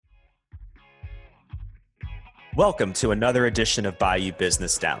Welcome to another edition of Bayou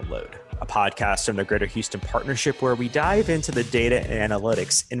Business Download, a podcast from the Greater Houston Partnership where we dive into the data and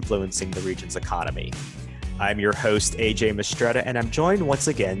analytics influencing the region's economy. I'm your host, AJ Mistretta, and I'm joined once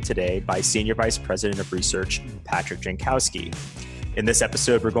again today by Senior Vice President of Research, Patrick Jankowski. In this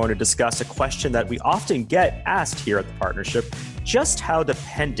episode, we're going to discuss a question that we often get asked here at the partnership: just how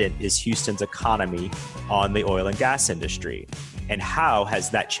dependent is Houston's economy on the oil and gas industry, and how has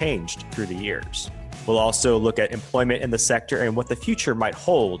that changed through the years? We'll also look at employment in the sector and what the future might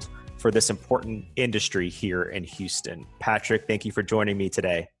hold for this important industry here in Houston. Patrick, thank you for joining me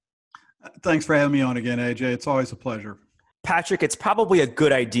today. Thanks for having me on again, AJ. It's always a pleasure. Patrick, it's probably a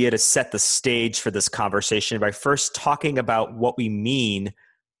good idea to set the stage for this conversation by first talking about what we mean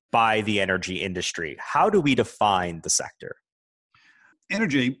by the energy industry. How do we define the sector?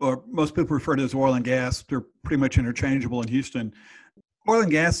 Energy, or most people refer to it as oil and gas, they're pretty much interchangeable in Houston. Oil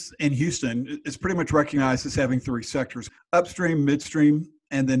and gas in Houston is pretty much recognized as having three sectors: upstream, midstream,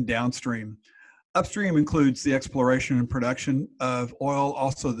 and then downstream. Upstream includes the exploration and production of oil,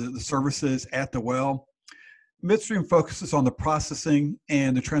 also the services at the well. Midstream focuses on the processing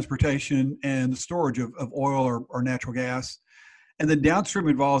and the transportation and the storage of oil or natural gas. And then downstream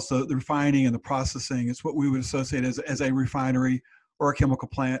involves the refining and the processing. It's what we would associate as a refinery or a chemical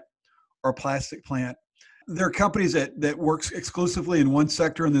plant or a plastic plant. There are companies that work exclusively in one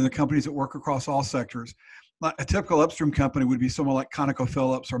sector, and then there are companies that work across all sectors. A typical upstream company would be someone like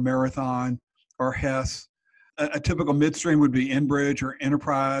ConocoPhillips or Marathon or Hess. A typical midstream would be Enbridge or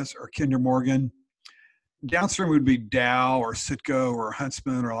Enterprise or Kinder Morgan. Downstream would be Dow or Citgo or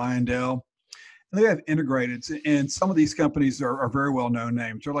Huntsman or Lyondell. And they have integrateds, and some of these companies are very well-known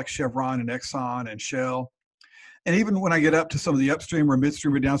names. They're like Chevron and Exxon and Shell. And even when I get up to some of the upstream or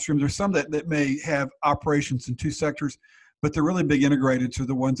midstream or downstream, there's some that may have operations in two sectors, but they're really big integrateds are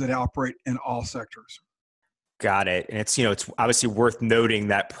the ones that operate in all sectors. Got it. And it's obviously worth noting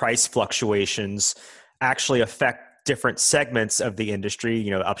that price fluctuations actually affect different segments of the industry,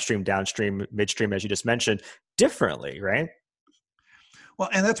 upstream, downstream, midstream, as you just mentioned, differently, right? Well,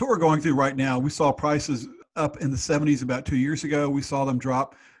 and that's what we're going through right now. We saw prices up in the 70s about 2 years ago. We saw them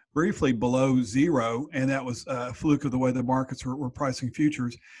drop briefly below zero, and that was a fluke of the way the markets were pricing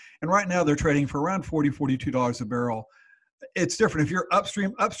futures. And right now they're trading for around $40, $42 a barrel. It's different. If you're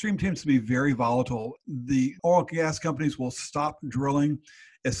upstream tends to be very volatile. The oil and gas companies will stop drilling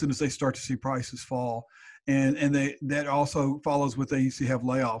as soon as they start to see prices fall. And that also follows with they usually have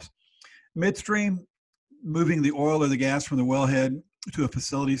layoffs. Midstream, moving the oil or the gas from the wellhead to a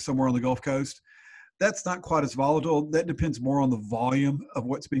facility somewhere on the Gulf Coast, that's not quite as volatile. That depends more on the volume of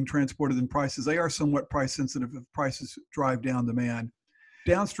what's being transported than prices. They are somewhat price sensitive if prices drive down demand.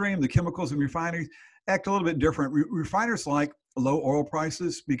 Downstream, the chemicals and refineries act a little bit different. Refiners like low oil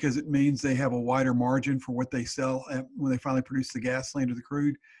prices because it means they have a wider margin for what they sell when they finally produce the gasoline or the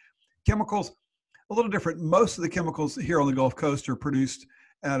crude. Chemicals, a little different. Most of the chemicals here on the Gulf Coast are produced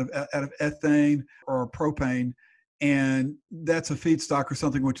out of ethane or propane, and that's a feedstock or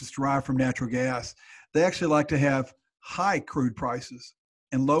something which is derived from natural gas. They actually like to have high crude prices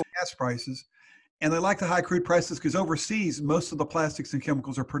and low gas prices, and they like the high crude prices because overseas, most of the plastics and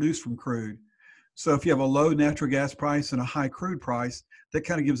chemicals are produced from crude. So if you have a low natural gas price and a high crude price, that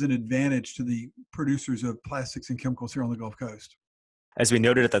kind of gives an advantage to the producers of plastics and chemicals here on the Gulf Coast. As we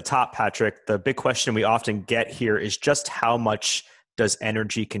noted at the top, Patrick, the big question we often get here is just how much does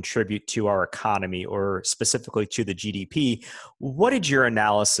energy contribute to our economy, or specifically to the GDP? What did your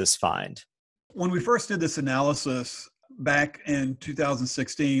analysis find? When we first did this analysis back in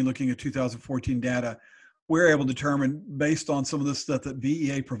 2016, looking at 2014 data, we were able to determine, based on some of the stuff that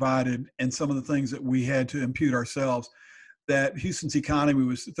VEA provided and some of the things that we had to impute ourselves, that Houston's economy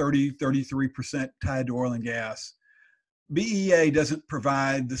was 33% tied to oil and gas. VEA doesn't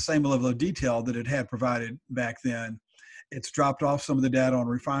provide the same level of detail that it had provided back then. It's dropped off some of the data on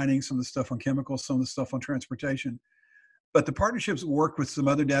refining, some of the stuff on chemicals, some of the stuff on transportation. But the partnerships worked with some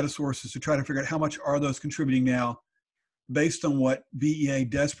other data sources to try to figure out how much are those contributing now based on what VEA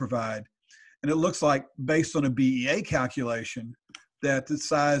does provide. And it looks like, based on a VEA calculation, that the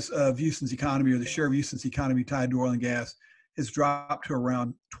size of Houston's economy, or the share of Houston's economy tied to oil and gas, has dropped to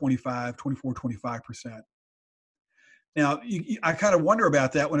around 25%. Now, I kind of wonder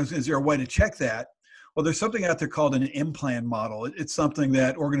about that. Is there a way to check that? Well, there's something out there called an M-plan model. It's something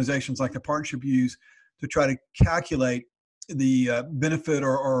that organizations like the partnership use to try to calculate the benefit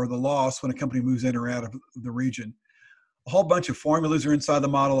or the loss when a company moves in or out of the region. A whole bunch of formulas are inside the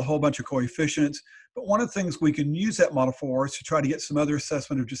model, a whole bunch of coefficients. But one of the things we can use that model for is to try to get some other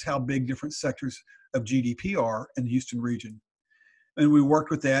assessment of just how big different sectors of GDP are in the Houston region. And we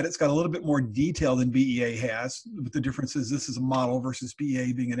worked with that. It's got a little bit more detail than BEA has, but the difference is this is a model versus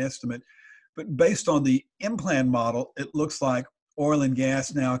BEA being an estimate. But based on the M-Plan model, it looks like oil and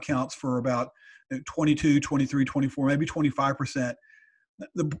gas now accounts for about 22, 23, 24, maybe 25%.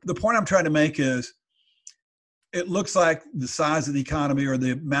 The point I'm trying to make is it looks like the size of the economy or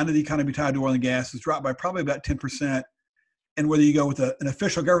the amount of the economy tied to oil and gas has dropped by probably about 10%. And whether you go with an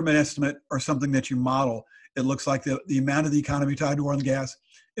official government estimate or something that you model, it looks like the amount of the economy tied to oil and gas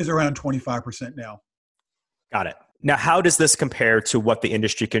is around 25% now. Got it. Now, how does this compare to what the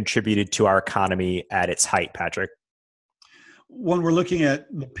industry contributed to our economy at its height, Patrick? When we're looking at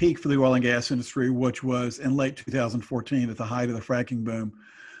the peak for the oil and gas industry, which was in late 2014 at the height of the fracking boom,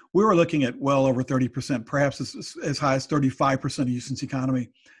 we were looking at well over 30%, perhaps as high as 35% of Houston's economy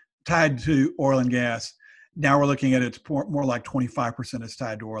tied to oil and gas. Now we're looking at it's more like 25% is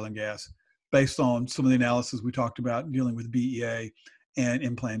tied to oil and gas, based on some of the analysis we talked about dealing with BEA and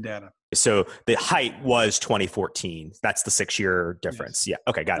M-Plan data. So the height was 2014. That's the 6-year difference. Yes. Yeah.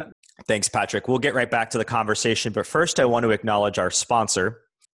 Okay. Got it. Thanks, Patrick. We'll get right back to the conversation. But first, I want to acknowledge our sponsor.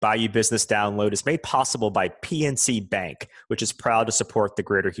 Bayou Business Download is made possible by PNC Bank, which is proud to support the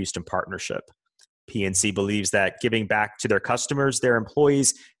Greater Houston Partnership. PNC believes that giving back to their customers, their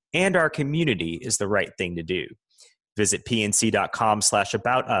employees, and our community is the right thing to do. Visit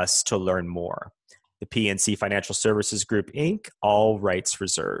pnc.com/aboutus to learn more. The PNC Financial Services Group, Inc., all rights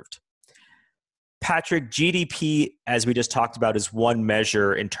reserved. Patrick, GDP, as we just talked about, is one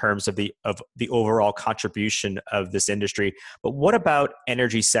measure in terms of the overall contribution of this industry. But what about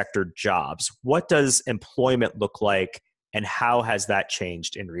energy sector jobs? What does employment look like, and how has that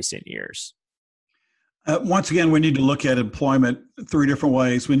changed in recent years? Once again, we need to look at employment 3 different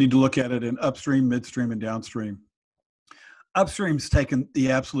ways. We need to look at it in upstream, midstream, and downstream. Upstream's taken the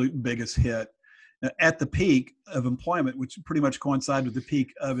absolute biggest hit. At the peak of employment, which pretty much coincided with the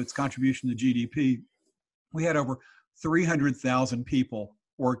peak of its contribution to GDP, we had over 300,000 people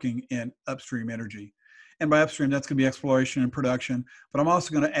working in upstream energy. And by upstream, that's going to be exploration and production. But I'm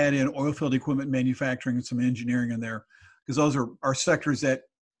also going to add in oil field equipment manufacturing and some engineering in there, because those are sectors that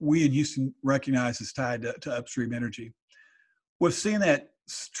we in Houston recognize as tied to upstream energy. We've seen that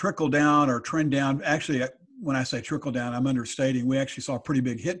trickle down or trend down. Actually, when I say trickle down, I'm understating. We actually saw a pretty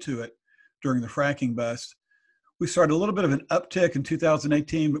big hit to it during the fracking bust. We started a little bit of an uptick in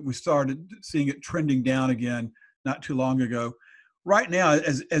 2018, but we started seeing it trending down again not too long ago. Right now,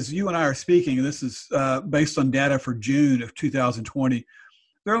 as you and I are speaking, and this is based on data for June of 2020,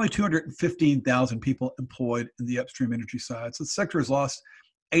 there are only 215,000 people employed in the upstream energy side. So the sector has lost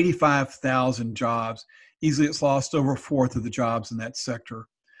 85,000 jobs. Easily, it's lost over a fourth of the jobs in that sector.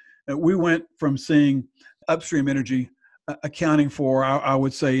 We went from seeing upstream energy accounting for, I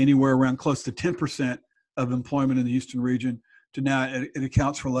would say, anywhere around close to 10% of employment in the Houston region to now it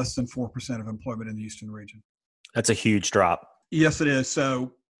accounts for less than 4% of employment in the Houston region. That's a huge drop. Yes, it is.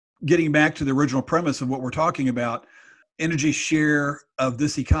 So getting back to the original premise of what we're talking about, energy share of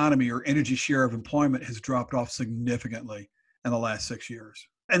this economy or energy share of employment has dropped off significantly in the last 6 years.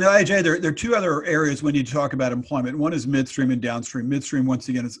 And AJ, there are 2 other areas we need to talk about employment. One is midstream and downstream. Midstream, once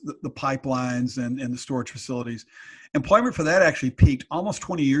again, is the pipelines and the storage facilities. Employment for that actually peaked almost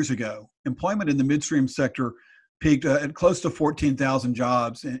 20 years ago. Employment in the midstream sector peaked at close to 14,000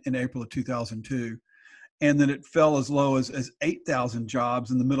 jobs in April of 2002. And then it fell as low as 8,000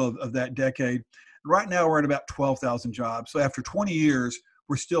 jobs in the middle of that decade. Right now, we're at about 12,000 jobs. So after 20 years,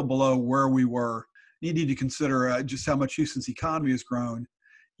 we're still below where we were. You need to consider just how much Houston's economy has grown,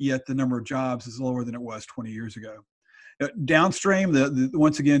 yet the number of jobs is lower than it was 20 years ago. Downstream,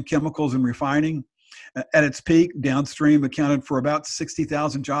 once again, chemicals and refining, at its peak, downstream accounted for about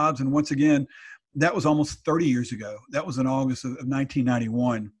 60,000 jobs. And once again, that was almost 30 years ago. That was in August of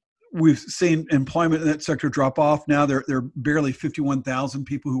 1991. We've seen employment in that sector drop off. Now there are barely 51,000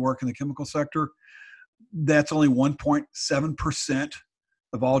 people who work in the chemical sector. That's only 1.7%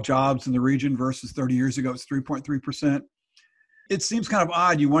 of all jobs in the region versus 30 years ago, it's 3.3%. It seems kind of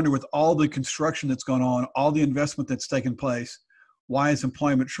odd. You wonder, with all the construction that's gone on, all the investment that's taken place, why has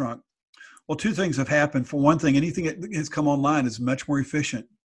employment shrunk? Well, 2 things have happened. For one thing, anything that has come online is much more efficient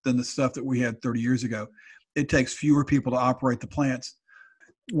than the stuff that we had 30 years ago. It takes fewer people to operate the plants.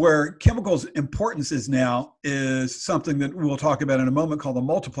 Where chemicals' importance is now is something that we'll talk about in a moment called the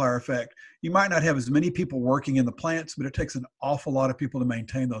multiplier effect. You might not have as many people working in the plants, but it takes an awful lot of people to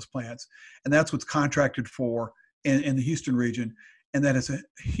maintain those plants. And that's what's contracted for in the Houston region. And that is a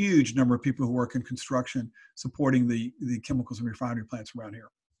huge number of people who work in construction supporting the chemicals and refinery plants around here.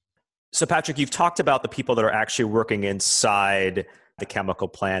 So Patrick, you've talked about the people that are actually working inside the chemical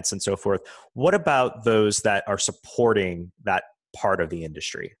plants and so forth. What about those that are supporting that part of the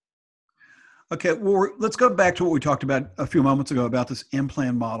industry. Okay, well, let's go back to what we talked about a few moments ago about this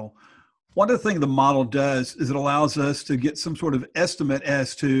M-Plan model. One of the things the model does is it allows us to get some sort of estimate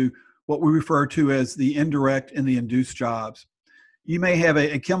as to what we refer to as the indirect and the induced jobs. You may have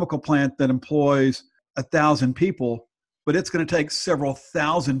a chemical plant that employs 1,000 people, but it's going to take several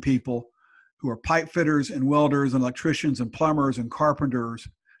thousand people who are pipe fitters and welders and electricians and plumbers and carpenters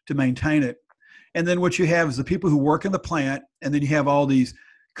to maintain it. And then what you have is the people who work in the plant, and then you have all these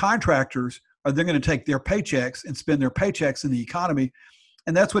contractors are then going to take their paychecks and spend their paychecks in the economy.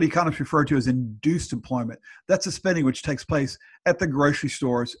 And that's what economists refer to as induced employment. That's the spending which takes place at the grocery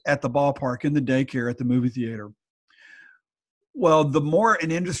stores, at the ballpark, in the daycare, at the movie theater. Well, the more an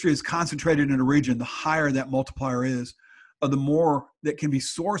industry is concentrated in a region, the higher that multiplier is. Or the more that can be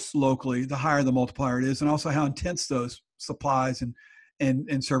sourced locally, the higher the multiplier it is, and also how intense those supplies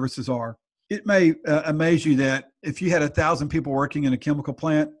and services are. It may amaze you that if you had 1,000 people working in a chemical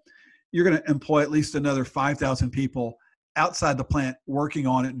plant, you're going to employ at least another 5,000 people outside the plant working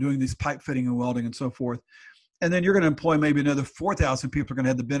on it, doing this pipe fitting and welding and so forth. And then you're going to employ maybe another 4,000 people who are going to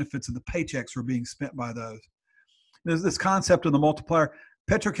have the benefits of the paychecks who are being spent by those. There's this concept of the multiplier.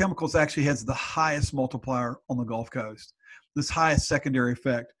 Petrochemicals actually has the highest multiplier on the Gulf Coast, this highest secondary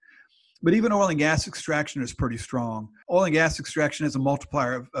effect. But even oil and gas extraction is pretty strong. Oil and gas extraction has a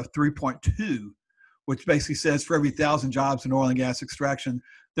multiplier of 3.2, which basically says for every 1,000 jobs in oil and gas extraction,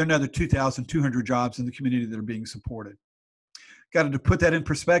 there are another 2,200 jobs in the community that are being supported. Got to put that in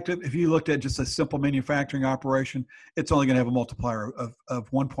perspective. If you looked at just a simple manufacturing operation, it's only going to have a multiplier of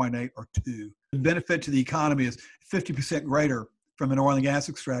 1.8 or 2. The benefit to the economy is 50% greater from an oil and gas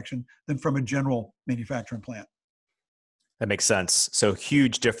extraction than from a general manufacturing plant. That makes sense. So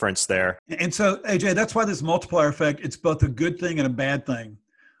huge difference there. And so, AJ, that's why this multiplier effect, it's both a good thing and a bad thing.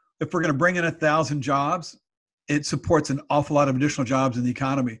 If we're going to bring in 1,000 jobs, it supports an awful lot of additional jobs in the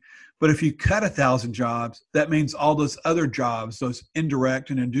economy. But if you cut 1,000 jobs, that means all those other jobs, those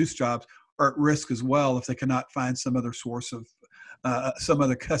indirect and induced jobs, are at risk as well if they cannot find some other source of some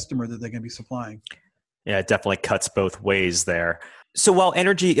other customer that they can be supplying. Yeah, it definitely cuts both ways there. So while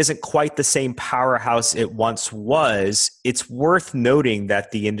energy isn't quite the same powerhouse it once was, it's worth noting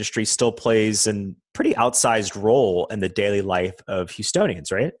that the industry still plays a pretty outsized role in the daily life of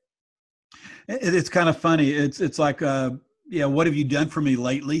Houstonians, right? It's kind of funny. It's like, what have you done for me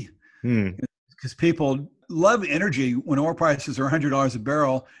lately? Because people love energy when oil prices are $100 a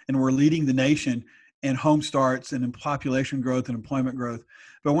barrel and we're leading the nation in home starts and in population growth and employment growth.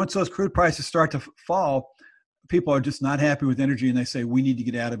 But once those crude prices start to fall, people are just not happy with energy and they say, we need to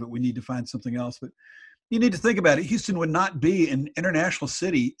get out of it. We need to find something else. But you need to think about it. Houston would not be an international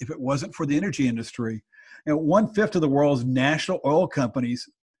city if it wasn't for the energy industry. 1/5 of the world's national oil companies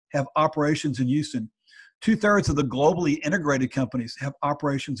have operations in Houston. 2/3 of the globally integrated companies have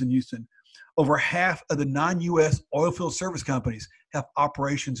operations in Houston. Over half of the non-U.S. oilfield service companies have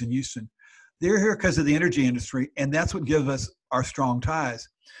operations in Houston. They're here because of the energy industry, and that's what gives us our strong ties.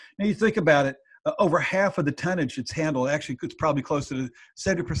 Now, you think about it, over half of the tonnage it's handled, actually it's probably closer to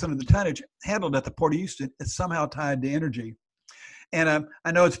 70% of the tonnage handled at the Port of Houston is somehow tied to energy. And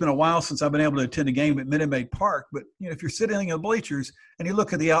I know it's been a while since I've been able to attend a game at Minute Maid Park, but if you're sitting in the bleachers and you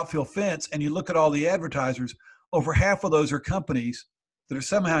look at the outfield fence and you look at all the advertisers, over half of those are companies that are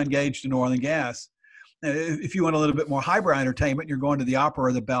somehow engaged in oil and gas. Now, if you want a little bit more highbrow entertainment, you're going to the opera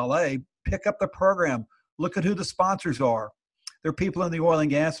or the ballet, pick up the program, look at who the sponsors are. They're people in the oil and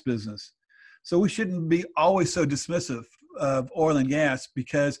gas business. So we shouldn't be always so dismissive of oil and gas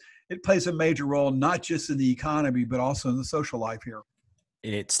because it plays a major role, not just in the economy, but also in the social life here.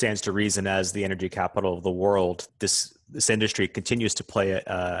 It stands to reason as the energy capital of the world, this industry continues to play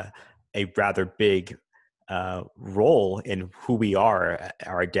a rather big role in who we are,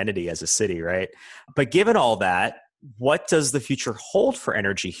 our identity as a city, right? But given all that, what does the future hold for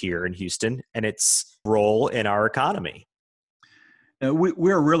energy here in Houston and its role in our economy?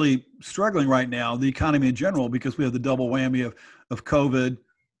 We're really struggling right now, the economy in general, because we have the double whammy of COVID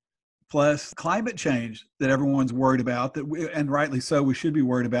plus climate change that everyone's worried about, and rightly so, we should be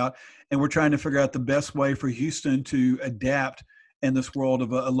worried about. And we're trying to figure out the best way for Houston to adapt in this world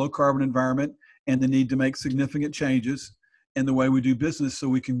of a low carbon environment and the need to make significant changes in the way we do business so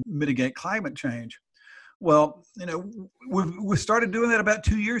we can mitigate climate change. Well, we started doing that about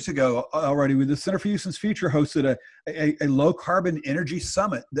 2 years ago already. The Center for Houston's Future hosted a low carbon energy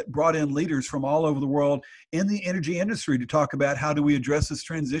summit that brought in leaders from all over the world in the energy industry to talk about how do we address this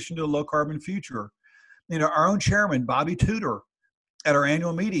transition to a low carbon future. Our own chairman, Bobby Tudor, at our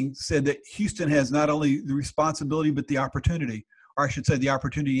annual meeting said that Houston has not only the responsibility, but the opportunity, or I should say the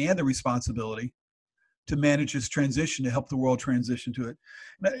opportunity and the responsibility to manage this transition, to help the world transition to it.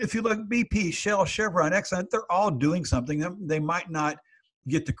 Now, if you look, BP, Shell, Chevron, Exxon, they're all doing something. They might not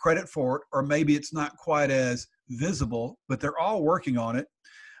get the credit for it, or maybe it's not quite as visible, but they're all working on it.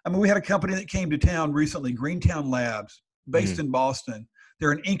 I mean, we had a company that came to town recently, Greentown Labs, based in Boston.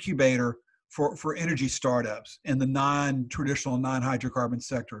 They're an incubator for energy startups in the non-traditional, non-hydrocarbon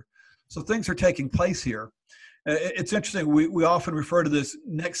sector. So things are taking place here. It's interesting. We often refer to this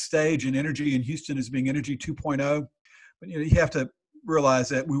next stage in energy in Houston as being Energy 2.0. But you have to realize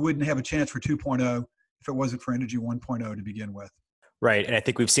that we wouldn't have a chance for 2.0 if it wasn't for Energy 1.0 to begin with. Right. And I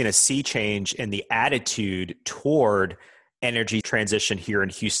think we've seen a sea change in the attitude toward energy transition here in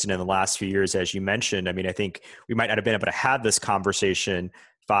Houston in the last few years, as you mentioned. I mean, I think we might not have been able to have this conversation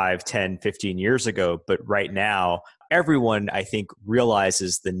 5, 10, 15 years ago, but right now, everyone, I think,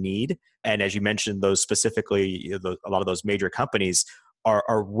 realizes the need. And as you mentioned, those specifically, a lot of those major companies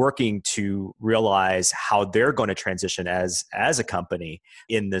are working to realize how they're going to transition as a company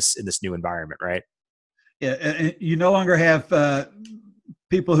in this new environment, right? Yeah, and you no longer have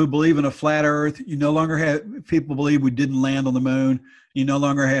people who believe in a flat earth. You no longer have people who believe we didn't land on the moon. You no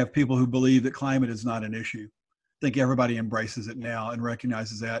longer have people who believe that climate is not an issue. I think everybody embraces it now and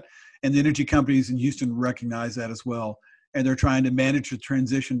recognizes that. And the energy companies in Houston recognize that as well. And they're trying to manage the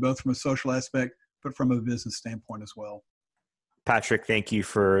transition, both from a social aspect, but from a business standpoint as well. Patrick, thank you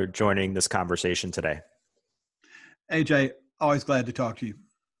for joining this conversation today. AJ, always glad to talk to you.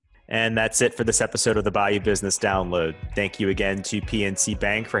 And that's it for this episode of the Bayou Business Download. Thank you again to PNC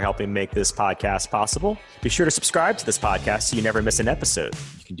Bank for helping make this podcast possible. Be sure to subscribe to this podcast so you never miss an episode.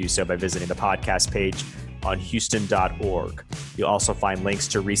 You can do so by visiting the podcast page on houston.org. You'll also find links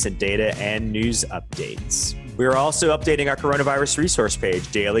to recent data and news updates. We're also updating our coronavirus resource page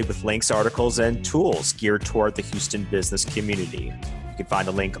daily with links, articles, and tools geared toward the Houston business community. You can find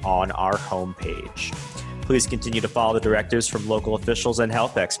a link on our homepage. Please continue to follow the directives from local officials and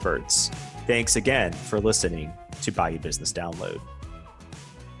health experts. Thanks again for listening to Bayou Business Download.